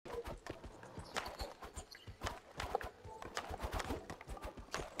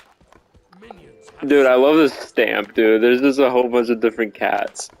Dude, I love this stamp, dude. There's just a whole bunch of different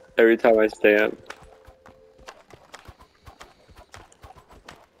cats every time I stamp.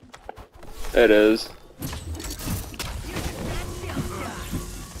 It is.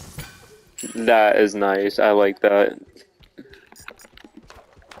 That is nice. I like that.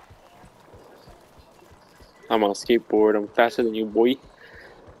 I'm on a skateboard. I'm faster than you, boy.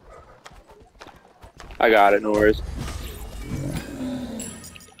 I got it, no worries.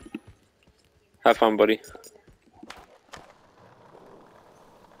 Have fun, buddy.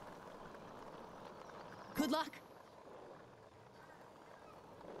 Good luck.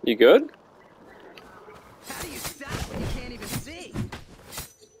 You good? How do you stop when you can't even see?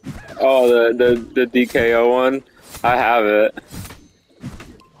 Oh, the DKO one. I have it.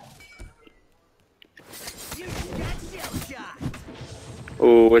 You just got shell shocked.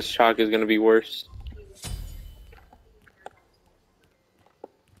 Ooh, which chalk is gonna be worse?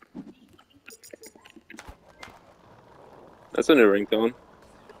 That's a new ringtone.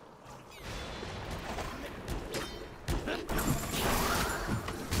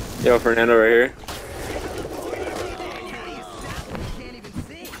 Yo, Fernando right here. How do you stop when you can't even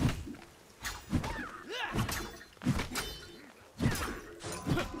see?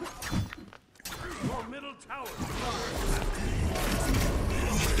 Your middle tower.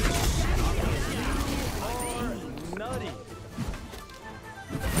 Nutty.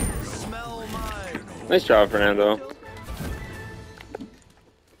 Smell mine. Nice job, Fernando.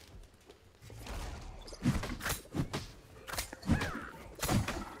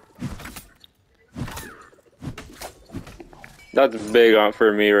 That's big on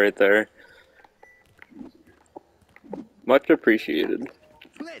for me right there. Much appreciated.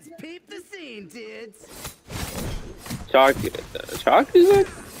 Let's peep the scene, dudes. Chalk is it?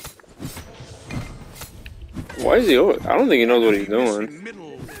 Why is he over? I don't think he knows what he's doing.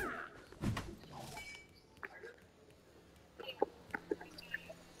 Middle.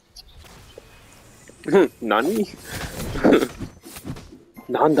 Nani?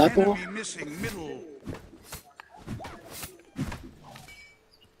 Non-dato? Enemy missing middle.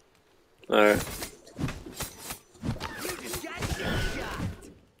 Alright. You just got shell shocked.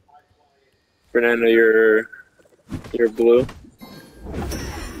 Fernando, you're blue.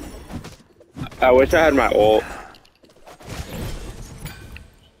 I wish I had my ult.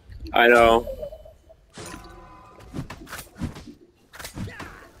 I know.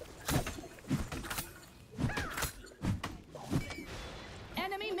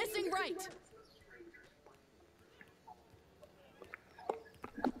 Enemy missing right.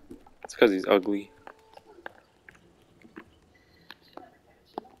 It's because he's ugly.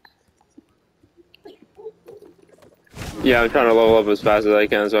 Yeah, I'm trying to level up as fast as I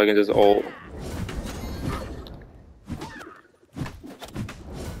can so I can just ult.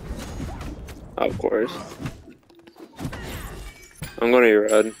 Of course. I'm gonna be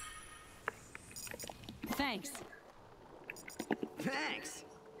red. Thanks. Thanks.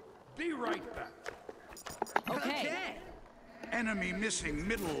 Be right back. Okay. Enemy missing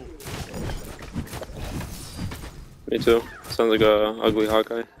middle. Me too. Sounds like a ugly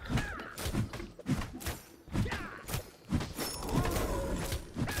Hawkeye.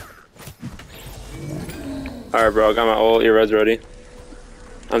 Alright, bro, I got my ult. Your red's ready.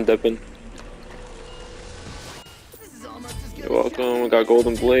 I'm dipping. This is almost as good You're welcome. We got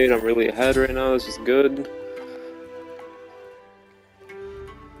Golden Blade. I'm really ahead right now. This is good.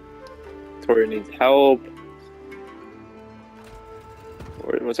 Tori needs help.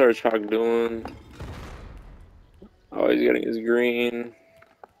 What's our chalk doing? Oh, he's getting his green.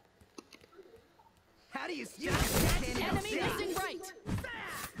 How do you stop when you can't even Enemy see? missing right.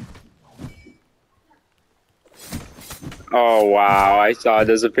 Oh wow, I saw it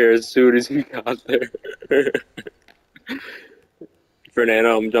disappear as soon as he got there.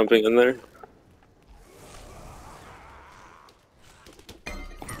 Fernando, I'm jumping in there.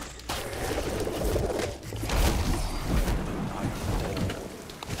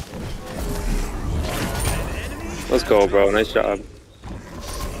 Let's go, bro. Nice job.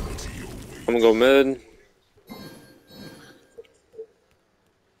 I'm gonna go mid.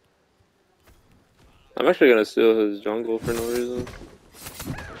 I'm actually gonna steal his jungle for no reason.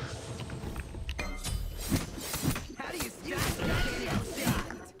 How do you stop when you can't even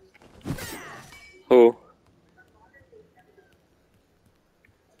see? Who?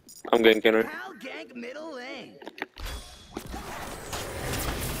 I'm getting Kenner. Pal gank middle lane.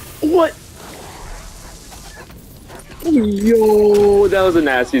 What? Yo, that was a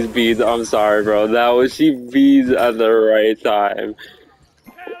nasty beads. I'm sorry, bro. That was she beads at the right time.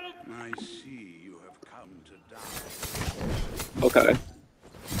 I see you have come to die. Okay.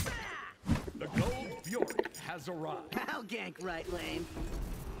 The gold arrived. I'll gank right lane.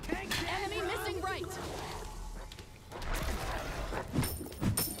 Tank Enemy missing right.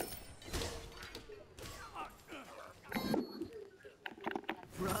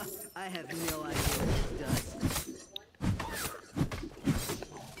 Bruh, I have no idea what this does.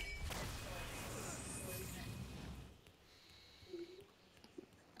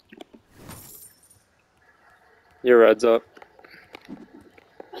 Your red's up.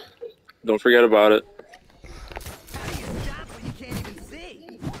 Don't forget about it. How do you stop when you can't even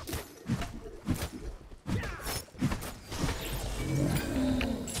see?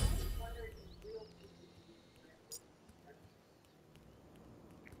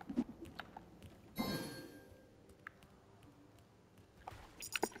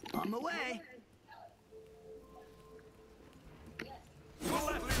 On the way. A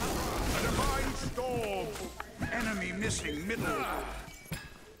divine storm. Enemy missing middle.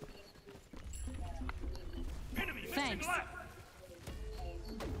 Enemy missing Thanks. left.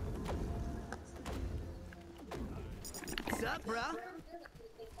 What's up, bro?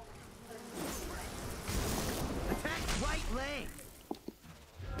 Attack right lane.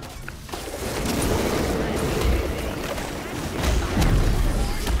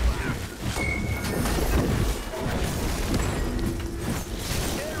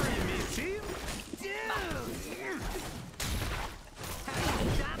 Dude! How do you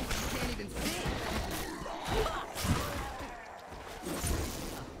stop when you can't even see?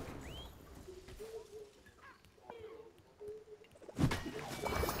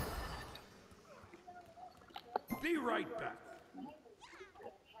 Be right back.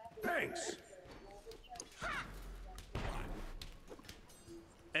 Thanks.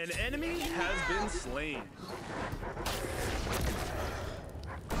 An enemy has been slain.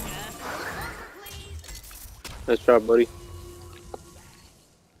 Nice job, buddy.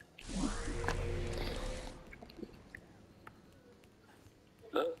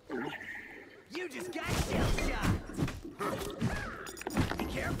 You just got shell shocked. Be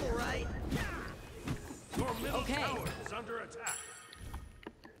careful, right? Your middle Okay. tower is under attack.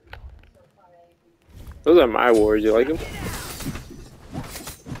 Those are my wards. You like them?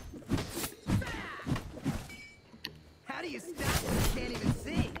 How do you stop when you can't even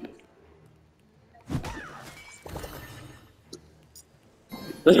see?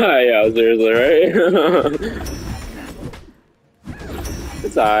 Yeah, seriously, right?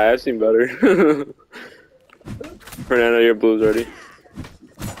 It's alright. I've seen better. Fernando, your blue's ready.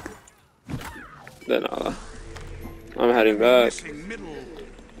 Then I'm heading back. Missing middle.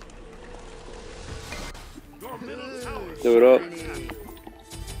 Your middle tower. Do it up.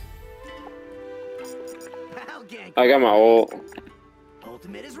 I'll gank. I got my ult.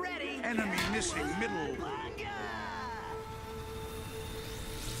 Ultimate is ready. Enemy missing middle.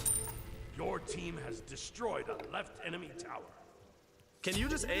 Your team has destroyed a left enemy tower. Can you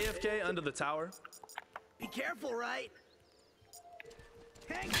just AFK under the tower? Be careful, right?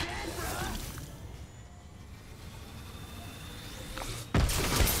 Tank dead, bruh.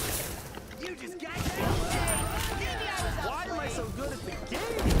 You just got shell shocked. Why am I so good at the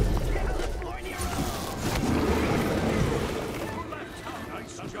game? California roll.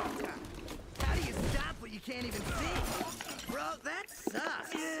 Nice job. How do you stop when you can't even see? Bro, that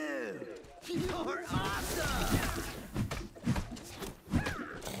sucks. Dude, you're awesome.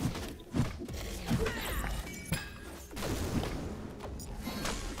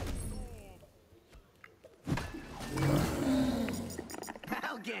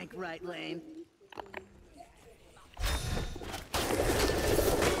 I'll gank right lane.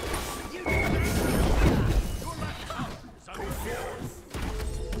 You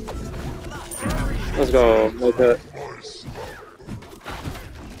Let's go. Like that.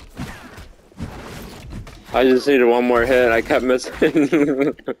 I just needed one more hit. I kept missing.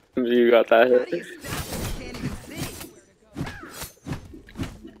 You got that How do hit. you stop when you can't even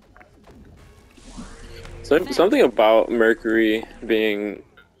see? Something about Mercury being,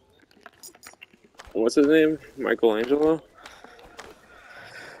 what's his name? Michelangelo?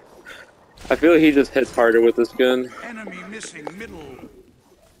 I feel like he just hits harder with this gun. Enemy missing middle.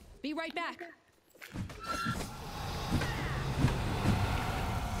 Be right back.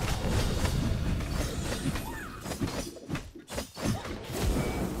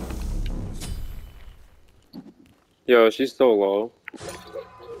 Yo, she's so low.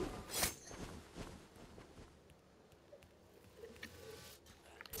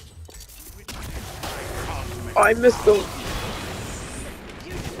 Oh, I missed him.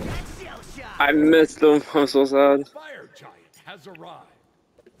 You just got shell shocked. I missed him. I'm so sad. Fire giant has arrived.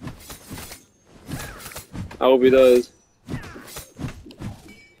 I hope he does.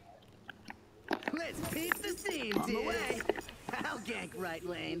 Let's peep the scene.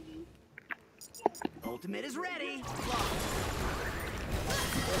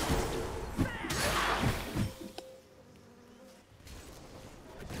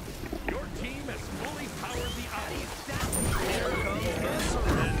 Your team has fully powered the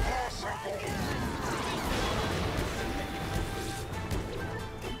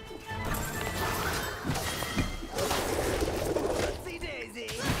Oopsie daisy.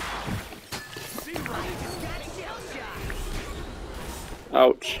 See right, you got shell shock.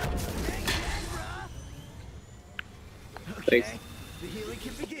 Ouch. Okay, Thanks. the healing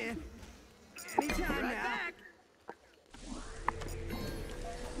can begin. Anytime now. Back.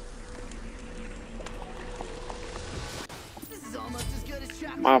 This is almost as good as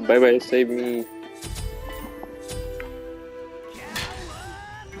chocolate. My baby saved me.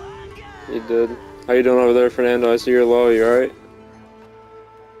 You did. How you doing over there, Fernando? I see you're low. You alright?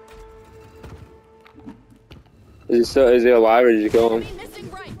 Is he alive or did you kill him? Enemy missing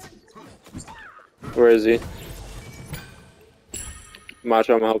right. Where is he?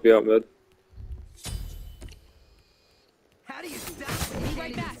 Macho, I'm gonna help you out, mid. How do you stop when you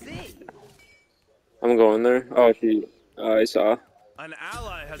Right can't back. even see? I'm going there. Oh, I saw. An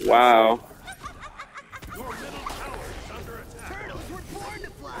ally has Wow. Your middle tower is under attack. Turtles were born to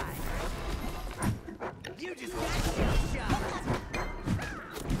fly. You just got shell shocked.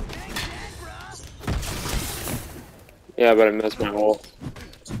 Thanks, Dad, bro. Yeah, but I missed my hole.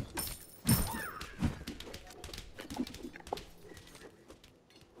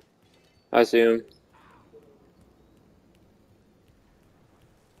 I see him.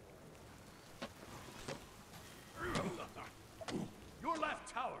 Your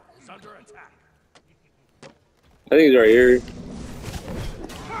left tower is under attack. I think he's right here.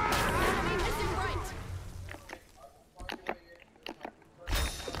 Enemy missing right.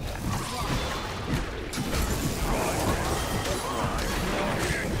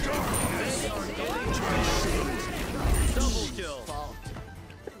 double kill.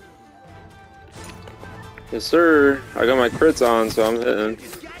 Yes, sir. I got my crits on, so I'm hitting.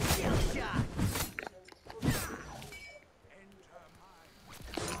 Just got shell shocked.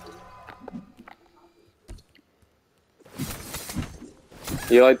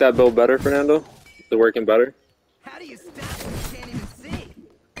 You like that build better, Fernando? Is it working better? How do you stop when you can't even see?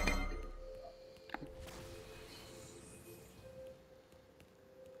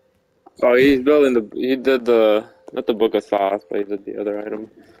 Oh, he's building the. He did the. Not the Book of Thoth, but he did the other item.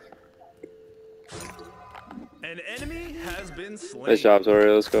 An enemy has been slain. Nice job, Tori.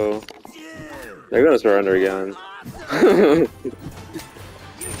 Let's go. Dude, They're gonna surrender again. awesome.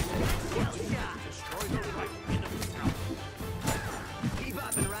 Shell shocked.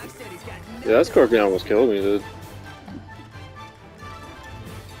 Bebop and Rocksteady's got no Yeah, that scorpion almost killed me, dude.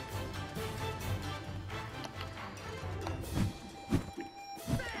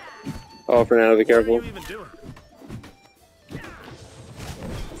 Oh, Fernando, be What are careful. you even doing?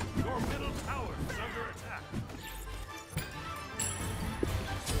 Your middle tower is under attack.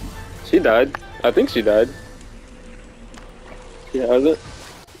 She died. I think she died. Yeah, was it?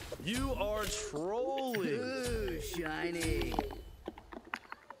 You are trolling. Ooh, shiny.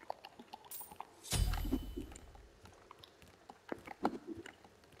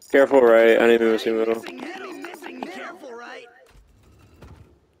 Careful, right? Enemy missing middle. Enemy missing middle. Careful, right?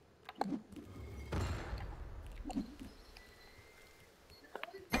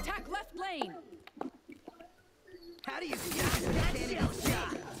 Attack left lane. How do you stop when you can't even see?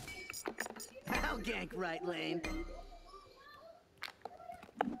 I'll gank right lane.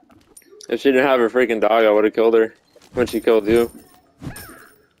 If she didn't have her freaking dog, I would have killed her when she killed you.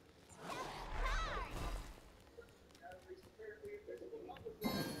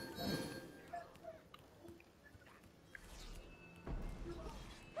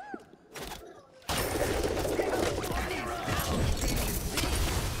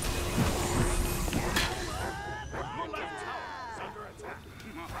 Your left tower is under attack.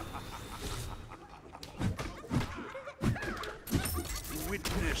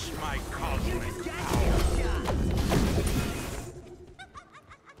 Witness my cosmic power.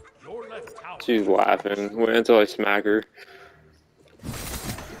 Your left tower. She's laughing. Wait until I smack her.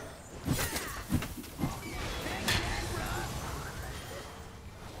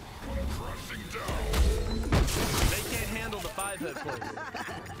 They can't handle the 5-hit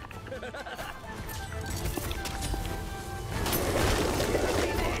poison.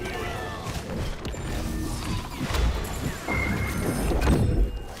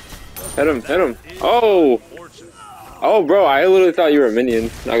 Hit him, hit him. Oh! Fortune. Oh, bro, I literally thought you were a minion.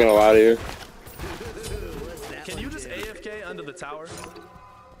 Not gonna lie to you. Can you just AFK under the tower?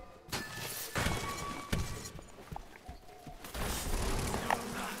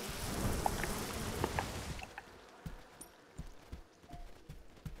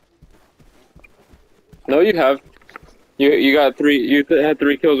 No, you have. You got three. You had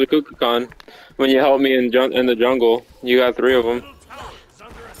 3 kills with Kukulkan when you helped me in the jungle. You got 3 of them. Middle tower is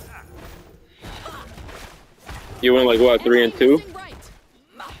under attack. You went like what, 3 and Enemy 2? losing right.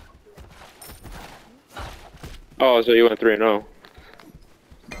 Oh, so you went 3 and 0.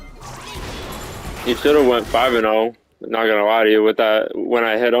 You should have went 5 and 0. Not gonna lie to you with that. When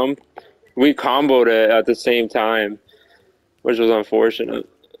I hit him, we comboed it at the same time, which was unfortunate.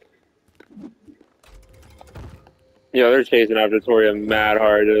 Yeah, they're chasing after Toria mad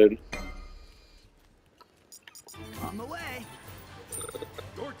hard, dude. On the way.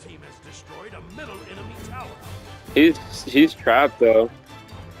 Your team has destroyed a middle enemy tower. He's trapped though.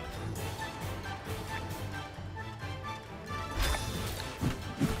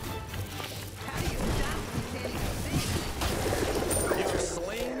 How do you stop when you can't even see? You've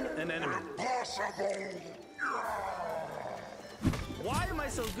slain an enemy. Why am I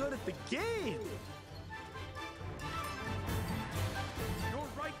so good at the game? Your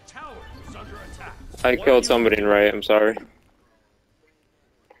right tower is under attack. I killed somebody in right. I'm sorry.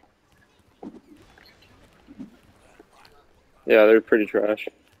 Yeah, they're pretty trash.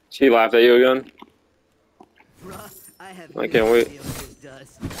 She laughed at you again. Bruh, I have I can't wait. idea what this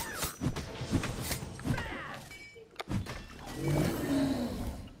does.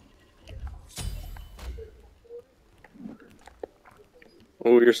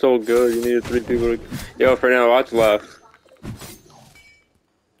 Oh, you're so good. You needed 3 people to... Yo, Fernando, watch left.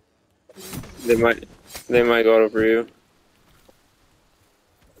 They might go for you.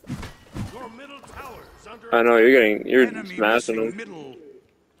 Your middle tower is under I know you're Enemy smashing missing them. middle.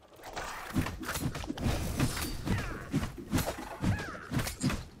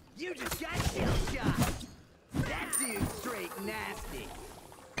 You just got kill shot. That dude's straight nasty.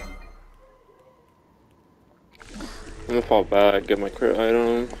 I'm gonna fall back, get my crit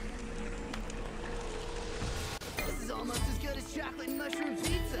item. This is almost as good as chocolate and mushroom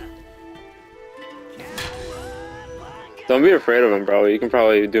pizza. Cowabunga! Don't be afraid of him, bro. You can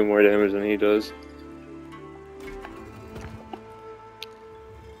probably do more damage than he does.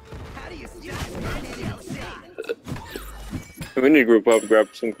 How do you stop when you can't even see? We need to group up, grab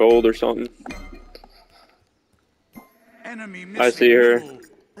some gold or something. Enemy I see missing her. middle.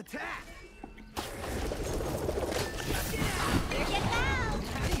 Attack! How do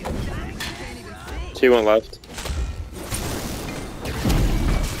you stop when you can't even see? She went left.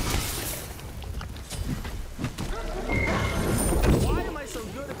 Why am I so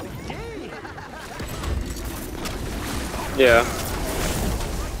good at the game? Yeah.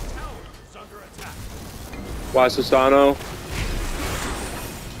 Tower is under attack. Why Susano?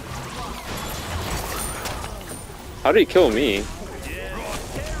 How did he kill me? Yeah,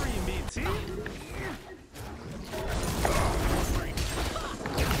 carry me, T.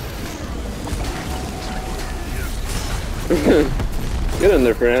 Get in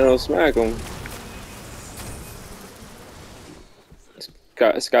there, Fernando. Smack him.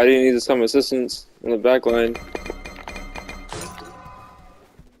 Scotty needs some assistance in the back line.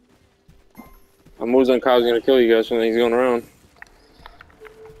 A moves on Kyle's gonna kill you guys when he's going around.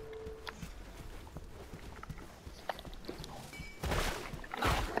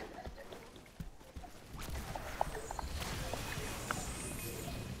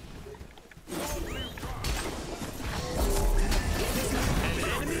 An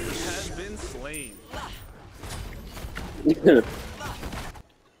enemy has been slain.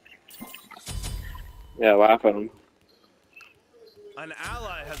 Yeah, laugh at him. An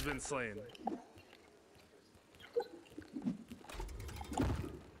ally has been slain.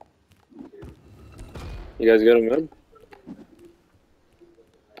 You guys got him in?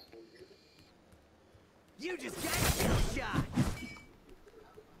 You just got kill shot.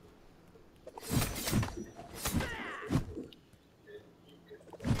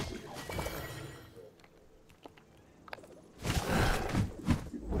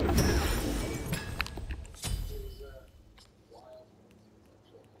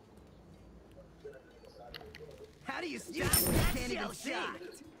 How do you stop when you can't even see?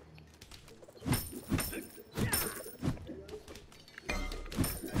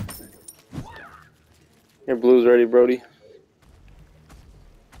 Your blue's ready, Brody.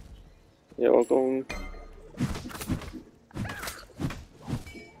 Yeah, welcome.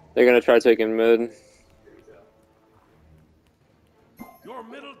 They're gonna try taking mid. Your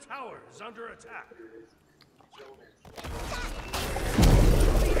middle tower is under attack.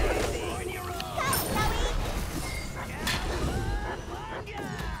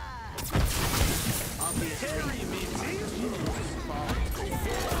 Carry me, T.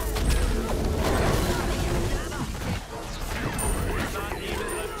 Not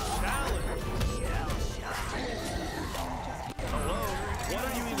even a challenge.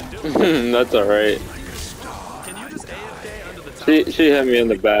 That's alright. Can you just AFK under the tower? She hit me in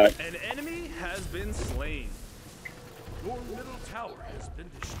the back. An enemy has been slain. Your middle tower has been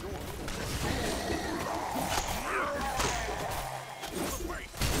destroyed.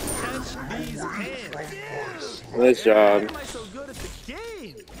 Catch these hands. Nice Why job. am I so good at the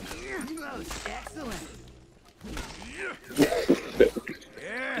game? Most excellent.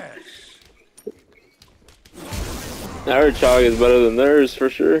 Yes. Our chalk is better than theirs for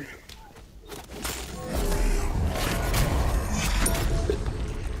sure.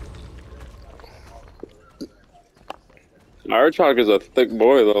 Our chalk is a thick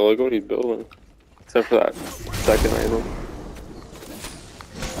boy though. Look what he's building. Except for that second item.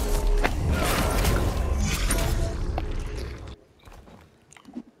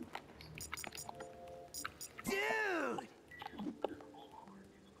 Dude!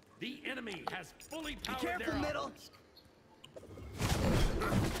 The enemy has fully Be powered careful, their middle.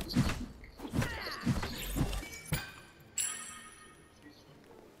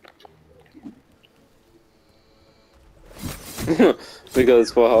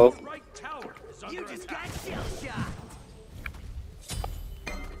 Because full health. right tower is You under just attack. got shell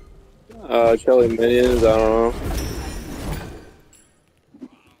shot. Killing minions, I don't know.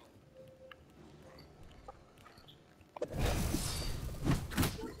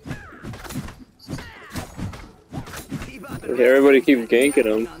 Everybody keeps ganking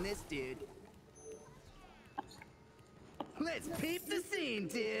him. On this dude. Let's peep the scene,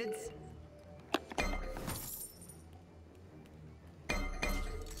 dudes.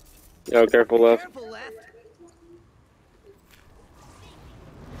 Yo, careful left. Careful left.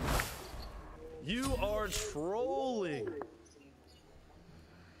 You are trolling.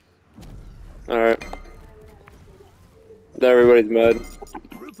 Alright. Everybody's mad.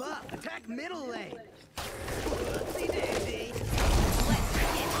 Group up. Attack middle lane. Whoopsie daisy.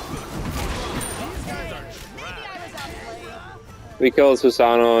 We killed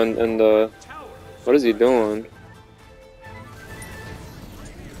Susano and the... What is he doing?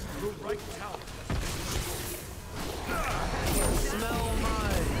 Your right tower. Smell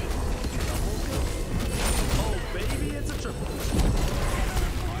mine. Oh, baby, it's a triple.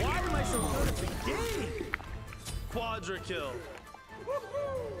 Why am I so good at the game? Quadra kill.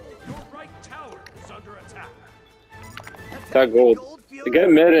 Your right tower is under attack. Attack gold. field. Get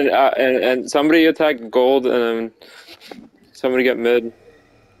mid and somebody attack gold and then somebody get mid.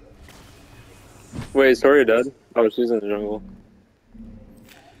 Wait, Story dead? Oh, she's in the jungle.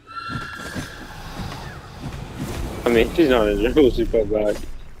 I mean, she's not in the jungle, she fell back.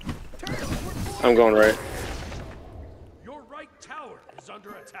 I'm going right. Your right tower is under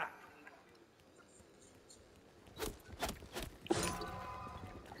attack.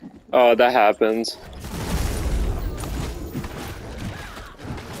 Oh, that happens.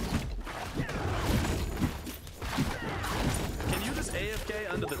 Can you just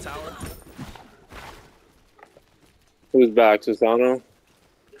AFK under the tower? Who's back? Susano?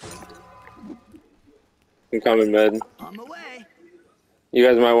 I'm coming mid. On the way. You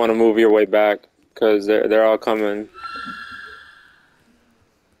guys might want to move your way back, because they're all coming.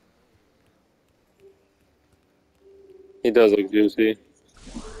 He does look juicy.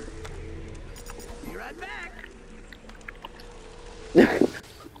 Be right back.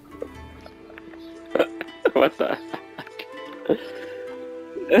 What the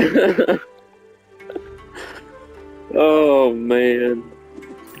heck? Oh man.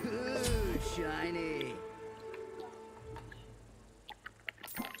 Ooh, shiny.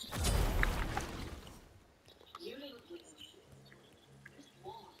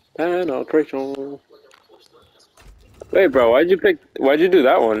 Penetration. Wait, bro, why'd you do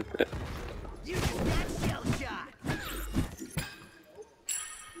that one? You just got shell shot.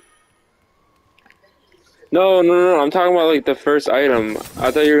 No, I'm talking about like the first item.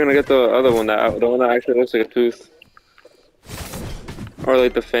 I thought you were gonna get the other one, the one that actually looks like a tooth. Or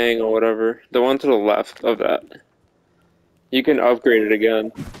like the fang or whatever. The one to the left of that. You can upgrade it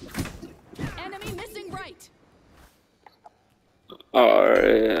again. Enemy missing right. Oh,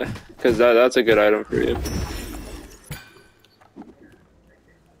 alright, yeah. Because that's a good item for you.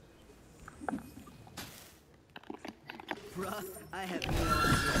 Bruh, I have no idea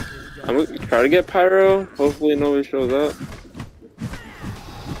what this does. I'm gonna try to get Pyro. Hopefully nobody shows up.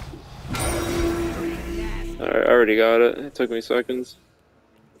 Alright, I already got it. It took me seconds.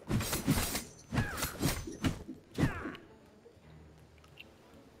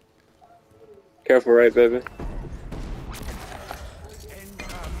 Careful, right, baby? Enter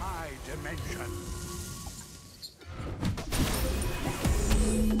my dimension.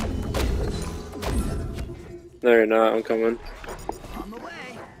 No, you're not. I'm coming. On the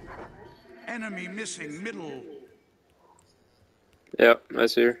way. Enemy missing middle. Yep, I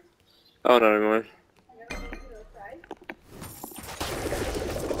see her. Oh, not anymore.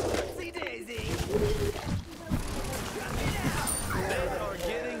 See Daisy. They are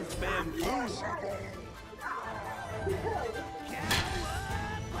getting bamboozled.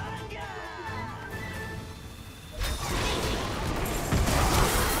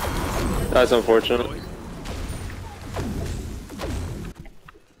 That's unfortunate.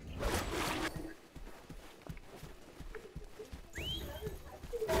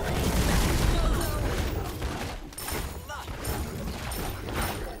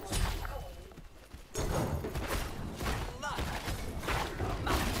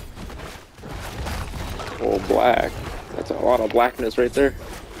 Oh, black. That's a lot of blackness right there.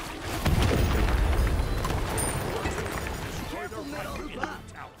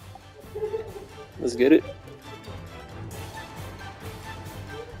 Let's get it.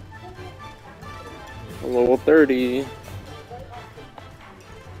 I'm level 30.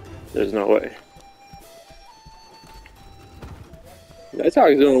 There's no way. That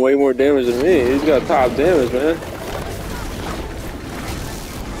talk's doing way more damage than me. He's got top damage, man.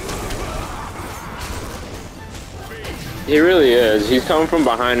 He really is. He's coming from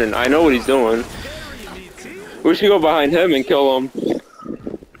behind, and I know what he's doing. We should go behind him and kill him.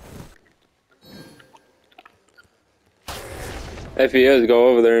 If he is, go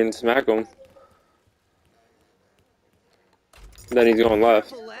over there and smack him. Then he's going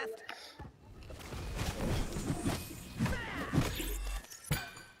left.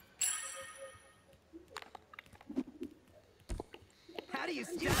 How do you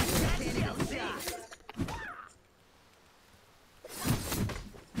stop it?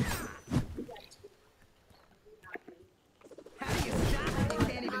 How do you stop it? You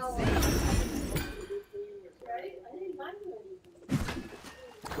can't even see.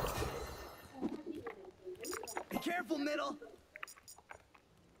 Be careful, middle.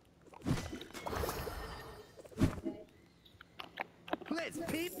 Let's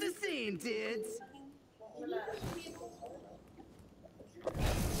peep the scene, dudes.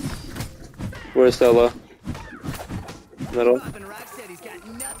 Where's Stella? Middle. Bob and Rock said he's got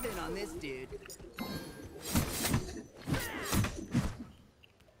nothing on this dude.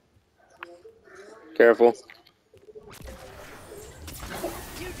 Careful.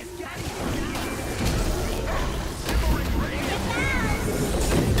 You just got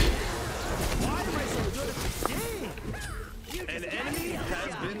Why am I so good at this game? An enemy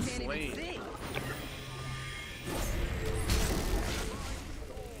has been slain.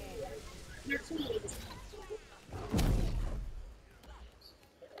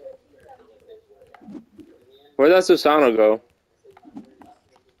 Where'd that Susano go?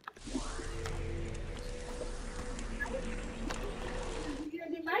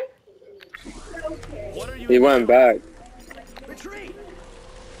 What are you He went back. Retreat!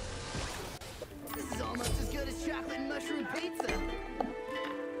 This is almost as good as chocolate and mushroom pizza.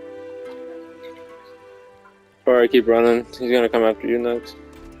 Or I keep running. He's gonna come after you next.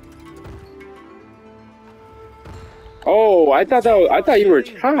 Oh, I thought you were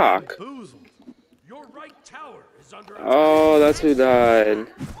Chalk. bamboozled? Your right tower is under attack. Oh, that's who died.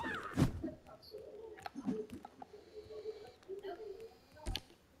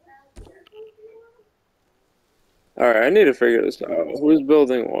 Alright, I need to figure this out. Who's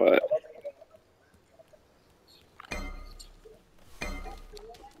building what?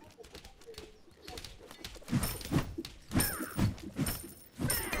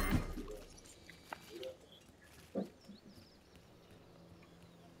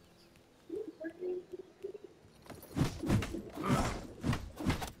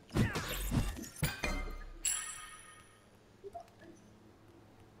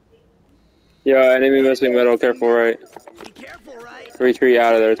 Yeah, enemy missing middle, careful right. Be careful, right? Retreat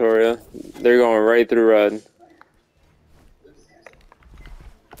out of there, Toria. They're going right through red.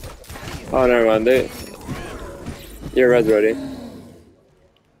 Oh, never mind. Your red's ready.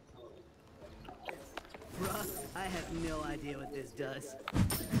 Bruh, I have no idea what this does.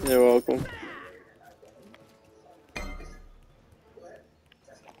 You're welcome.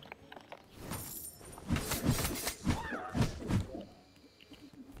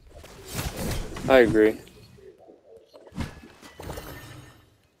 I agree. Be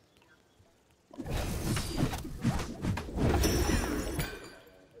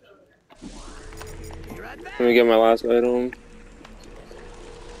right back. Let me get my last item.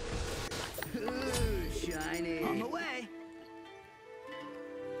 Ooh, shiny. On the way.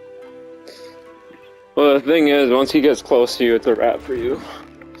 Well, the thing is, once he gets close to you, it's a wrap for you.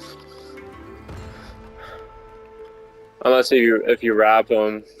 Unless if you wrap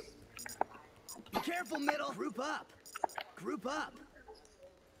him. careful, middle. Group up. Group up.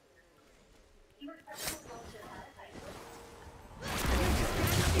 An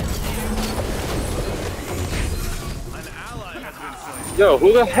ally has been slain. Yo,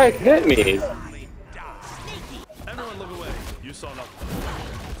 who the heck hit me? Everyone look away. You saw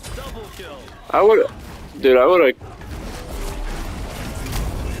nothing. Double kill. I would, dude. I would have.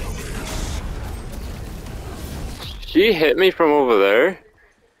 She hit me from over there.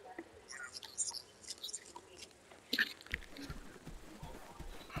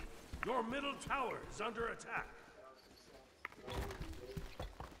 Your middle tower is under attack.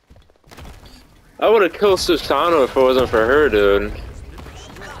 I would have killed Susano if it wasn't for her, dude.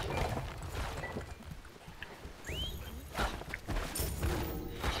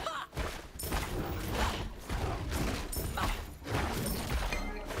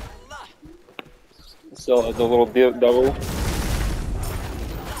 Still has a little double.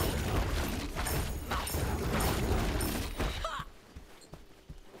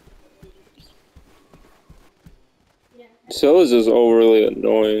 So is just overly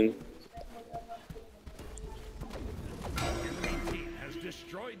annoying. Has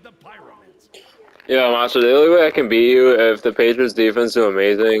destroyed the pyramids. Yeah, Master, the only way I can beat you if the Patriots defense do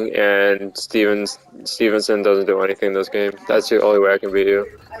amazing and Stevenson doesn't do anything this game. That's the only way I can beat you.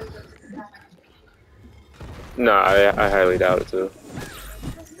 No, I highly doubt it too.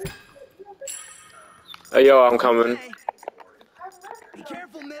 Hey, yo, I'm coming. Okay. Be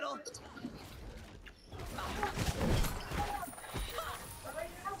careful, middle.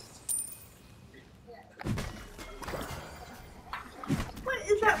 What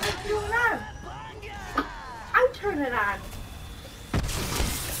is that? What's going on? I turn it on.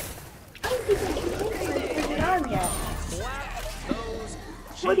 I don't think I can turn it on yet.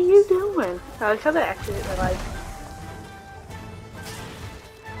 What are you doing? I like how they activate my life.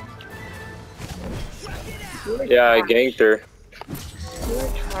 Yeah, I ganked her.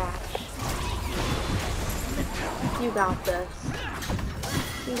 You're trash. You got this.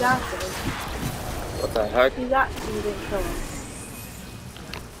 You got this. What the heck? You got you didn't kill him.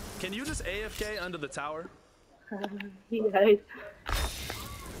 Can you just AFK under the tower? He died.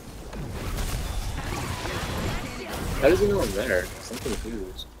 How does he know I'm there? I'm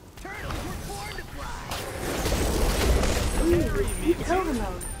confused. Ooh, you killed him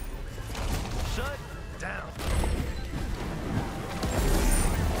though. Shut down.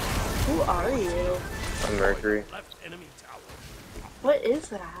 Who are you? I'm Mercury. Left enemy tower. What is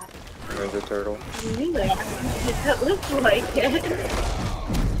that? Ninja Turtle. I knew that. That looked like it.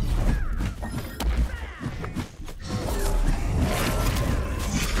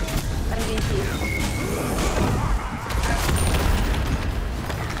 I need you.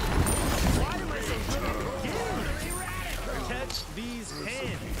 Catch these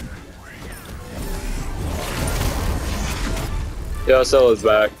hands. Yo, Stella's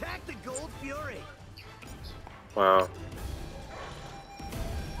back. Attack the gold fury. Wow.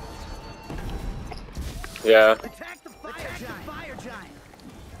 Yeah. Attack the fire giant.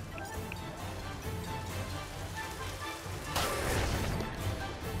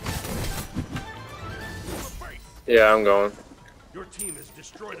 Yeah, I'm going. Your team has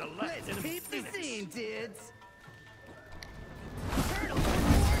destroyed a left Let's enemy peep the phoenix. scene, dudes.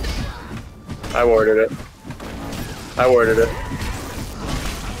 I warded it. I warded it.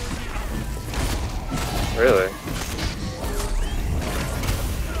 Really?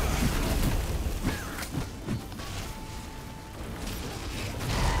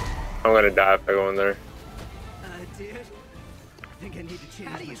 I'm gonna die if I go in there. Dude. I think I need to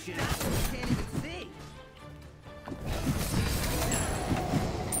change my shit. Can't even see.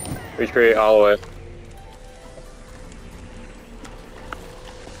 Retreat all the way.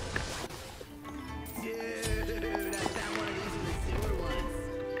 Dude, I found one of these in the sewer once.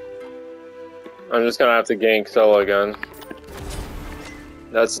 I'm just gonna have to gank Stella again.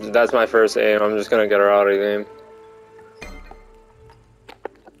 That's my first aim. I'm just gonna get her out of the game.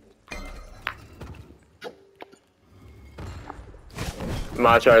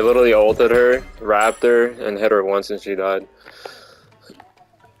 Matcha, I literally ulted her, wrapped her, and hit her once and she died.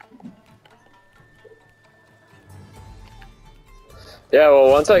 Yeah, well,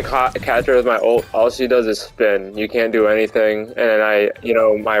 once I catch her with my ult, all she does is spin. You can't do anything, and then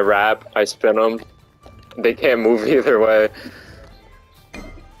my wrap, I spin them. They can't move either way.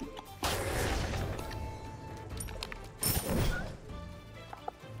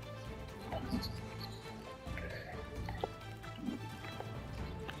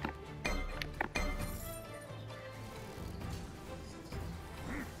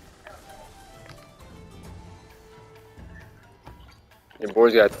 Your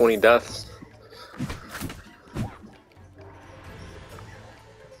boy's got 20 deaths.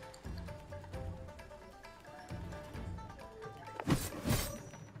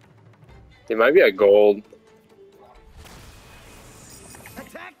 He might be at gold.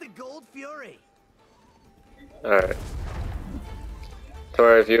 Attack the Gold Fury. Alright.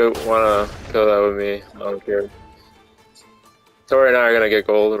 Tori, if you wanna kill that with me, I don't care. Tori and I are gonna get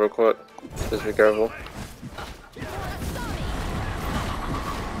gold real quick. Just be careful.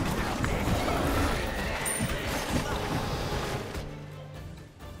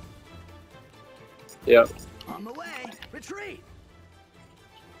 Yep. On the way. Retreat.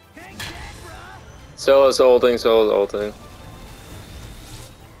 Take that, bro. Scylla's ulting, Scylla's ulting.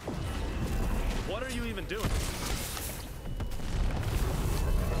 What are you even doing?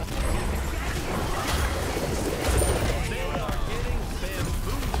 They are getting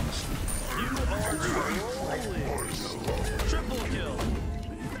bamboozled. You are trolling. Triple kill.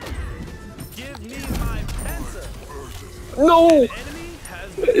 Give me my Penta. No! Enemy has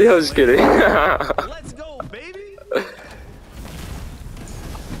been Yeah, I was kidding. Let's go, baby.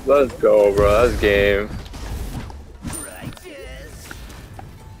 Let's go, bro. That's game. Righteous.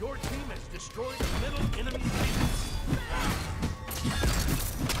 Your team has destroyed the middle enemy base.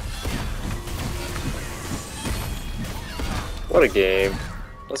 What a game.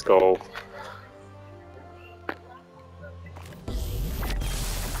 Let's go.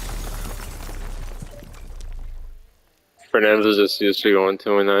 Fernando's just used to going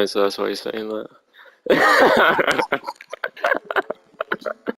 2-9, so that's why he's saying that.